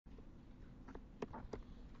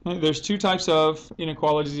Okay, there's two types of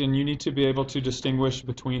inequalities, and you need to be able to distinguish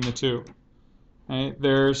between the two. Okay,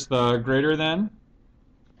 there's the greater than,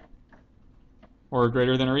 or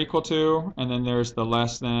greater than or equal to, and then there's the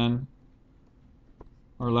less than,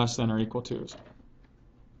 or less than or equal to.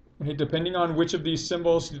 Okay, depending on which of these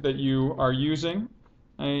symbols that you are using,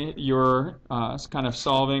 okay, you're kind of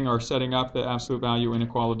solving or setting up the absolute value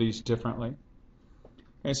inequalities differently.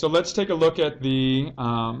 Okay, so let's take a look at the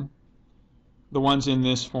ones in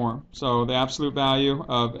this form. So the absolute value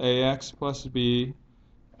of ax plus b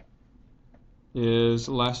is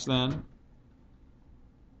less than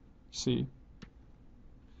c.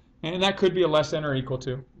 And that could be a less than or equal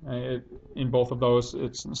to. In both of those,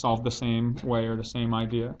 it's solved the same way or the same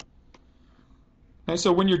idea. Okay,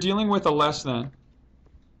 so when you're dealing with a less than,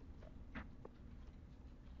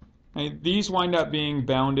 okay, these wind up being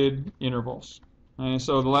bounded intervals. Okay,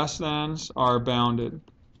 so the less thans are bounded.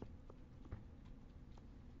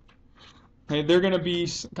 Okay, they're going to be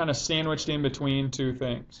kind of sandwiched in between two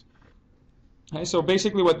things. Okay, so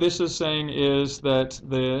basically what this is saying is that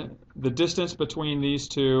the distance between these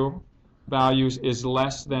two values is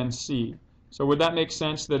less than c. So would that make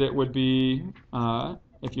sense that it would be,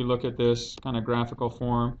 if you look at this kind of graphical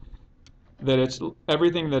form, that it's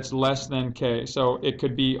everything that's less than k. So it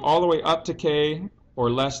could be all the way up to k, or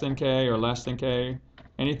less than k, or less than k.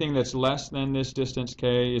 Anything that's less than this distance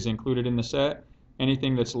k is included in the set.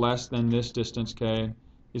 Anything that's less than this distance k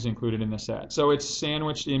is included in the set. So it's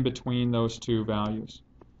sandwiched in between those two values.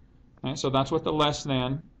 Okay, so that's what the less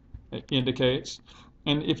than indicates.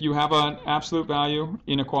 And if you have an absolute value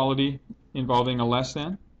inequality involving a less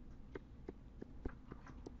than,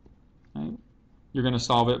 okay, you're going to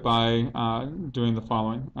solve it by doing the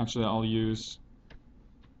following. Actually, I'll use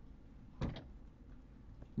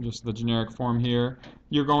just the generic form here.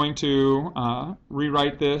 You're going to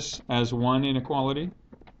rewrite this as one inequality,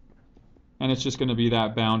 and it's just going to be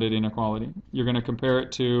that bounded inequality. You're going to compare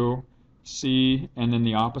it to C and then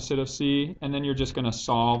the opposite of C, and then you're just going to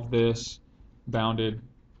solve this bounded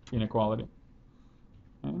inequality.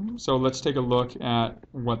 Okay, so let's take a look at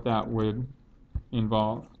what that would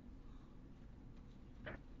involve.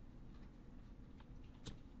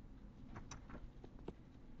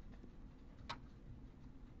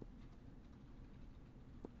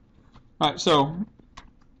 All right, so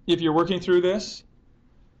if you're working through this,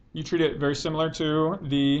 you treat it very similar to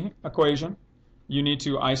the equation. You need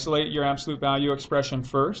to isolate your absolute value expression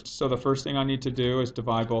first. So the first thing I need to do is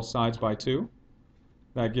divide both sides by 2.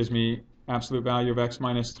 That gives me absolute value of x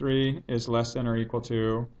minus 3 is less than or equal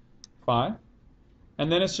to 5.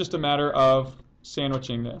 And then it's just a matter of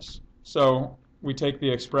sandwiching this. So we take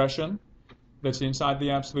the expression that's inside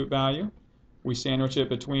the absolute value. We sandwich it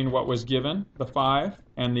between what was given, the 5,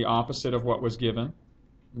 and the opposite of what was given,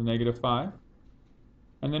 the negative 5.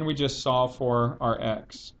 And then we just solve for our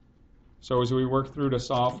x. So as we work through to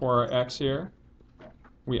solve for our x here,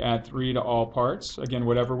 we add 3 to all parts. Again,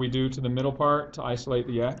 whatever we do to the middle part to isolate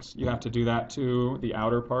the x, you have to do that to the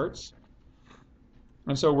outer parts.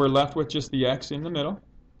 And so we're left with just the x in the middle.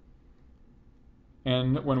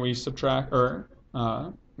 And when we subtract, or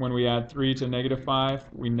when we add 3 to negative 5,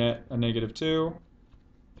 we net a negative 2.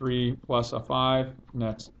 3 plus a 5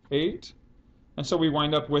 nets 8. And so we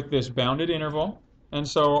wind up with this bounded interval. And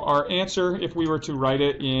so our answer, if we were to write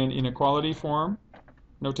it in inequality form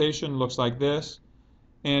notation, looks like this.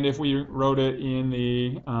 And if we wrote it in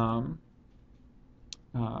the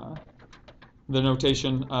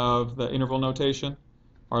notation of the interval notation,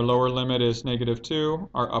 our lower limit is negative 2,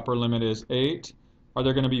 our upper limit is 8. Are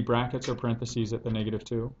there going to be brackets or parentheses at the negative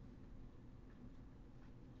 2?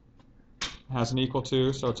 It has an equal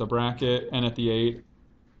to, so it's a bracket, and at the 8,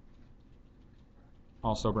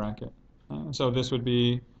 also bracket. So this would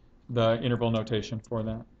be the interval notation for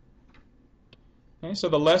that. Okay, so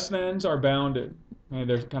the less thans are bounded. Okay,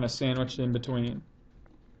 they're kind of sandwiched in between.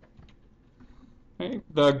 Okay,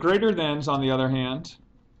 the greater thans, on the other hand,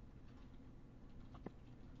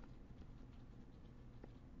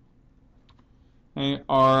 okay,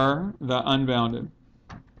 are the unbounded.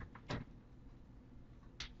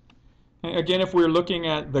 Okay, again, if we're looking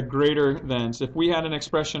at the greater thans, if we had an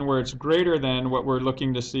expression where it's greater than, what we're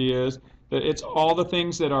looking to see is that it's all the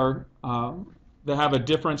things that are that have a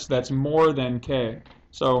difference that's more than k.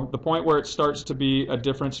 So the point where it starts to be a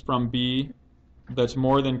difference from b that's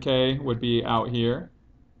more than k would be out here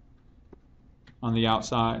on the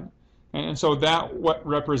outside. And so that what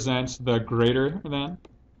represents the greater than.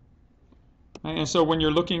 And so when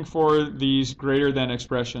you're looking for these greater than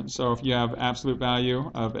expressions, so if you have absolute value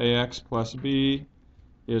of ax plus b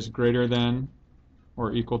is greater than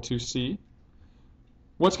or equal to c,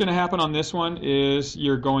 What's going to happen on this one is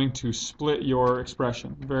you're going to split your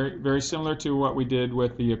expression. Very, very similar to what we did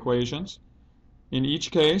with the equations. In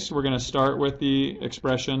each case, we're going to start with the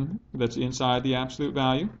expression that's inside the absolute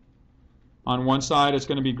value. On one side, it's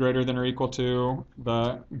going to be greater than or equal to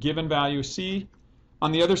the given value c.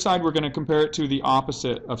 On the other side, we're going to compare it to the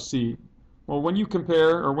opposite of c. Well, when you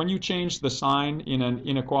compare or when you change the sign in an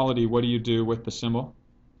inequality, what do you do with the symbol?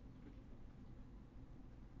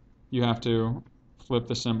 You have to flip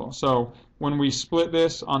the symbol. So when we split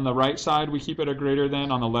this, on the right side, we keep it a greater than.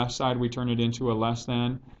 On the left side, we turn it into a less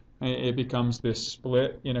than. It becomes this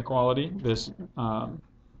split inequality, this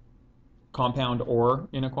compound OR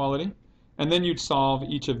inequality. And then you'd solve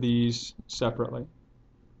each of these separately.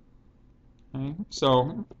 Okay?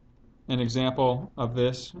 So an example of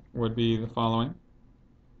this would be the following.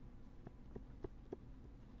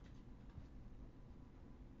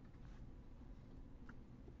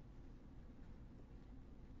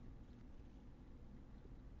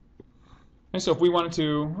 Okay, so if we wanted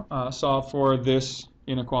to solve for this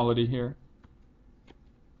inequality here,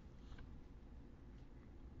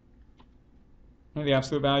 okay, the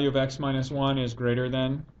absolute value of x minus 1 is greater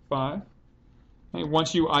than 5. Okay,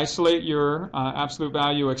 once you isolate your absolute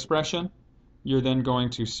value expression, you're then going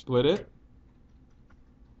to split it.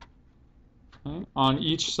 Okay, on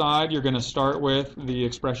each side, you're going to start with the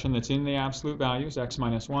expression that's in the absolute values, x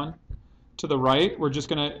minus 1. To the right, we're just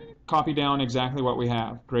going to copy down exactly what we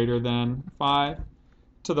have, greater than 5.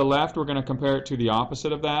 To the left, we're going to compare it to the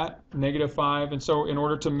opposite of that, negative 5. And so in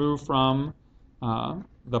order to move from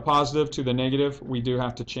the positive to the negative, we do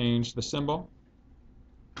have to change the symbol.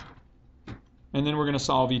 And then we're going to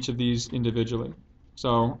solve each of these individually.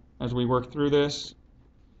 So as we work through this,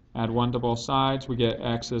 add 1 to both sides, we get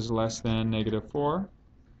x is less than negative 4.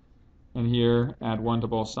 And here, add 1 to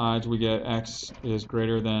both sides, we get x is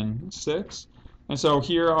greater than 6. And so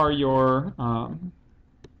here are your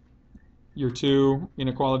two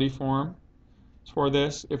inequality forms for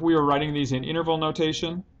this. If we were writing these in interval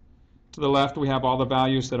notation, to the left we have all the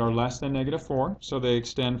values that are less than negative 4. So they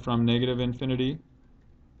extend from negative infinity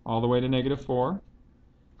all the way to negative 4.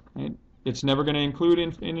 Right? It's never going to include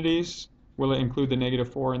infinities. Will it include the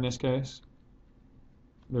negative 4 in this case?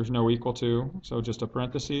 There's no equal to, so just a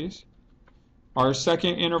parentheses. Our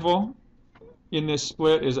second interval in this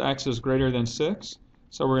split is x is greater than 6.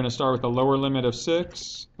 So we're going to start with a lower limit of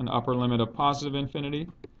 6, an upper limit of positive infinity.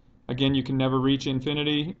 Again, you can never reach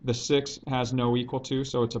infinity. The 6 has no equal to,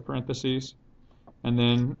 so it's a parentheses. And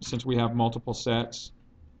then since we have multiple sets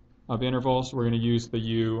of intervals, we're going to use the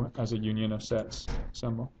u as a union of sets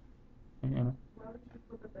symbol. Anna?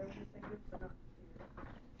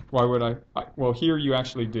 Why would I? Well, here you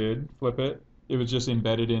actually did flip it. It was just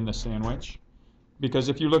embedded in the sandwich. Because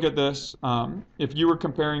if you look at this, if you were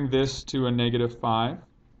comparing this to a negative 5,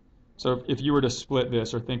 so if you were to split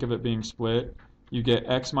this or think of it being split, you get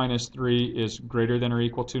x minus 3 is greater than or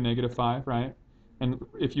equal to negative 5, right? And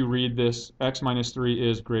if you read this, x minus 3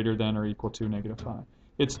 is greater than or equal to negative 5.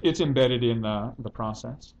 It's embedded in the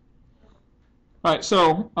process. All right,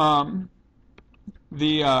 so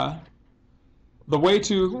the way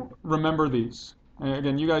to remember these.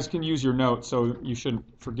 Again, you guys can use your notes, so you shouldn't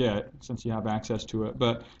forget since you have access to it.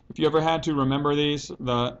 But if you ever had to remember these,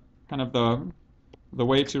 the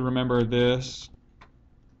way to remember this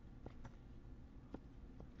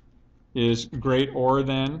is great or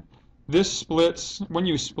then. This splits, when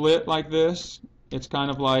you split like this, it's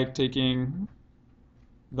kind of like taking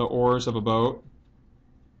the oars of a boat.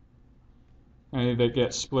 And they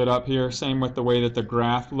get split up here. Same with the way that the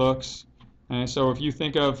graph looks. And so if you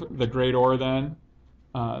think of the great or then,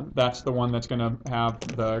 that's the one that's going to have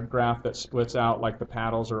the graph that splits out like the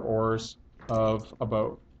paddles or oars of a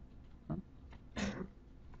boat.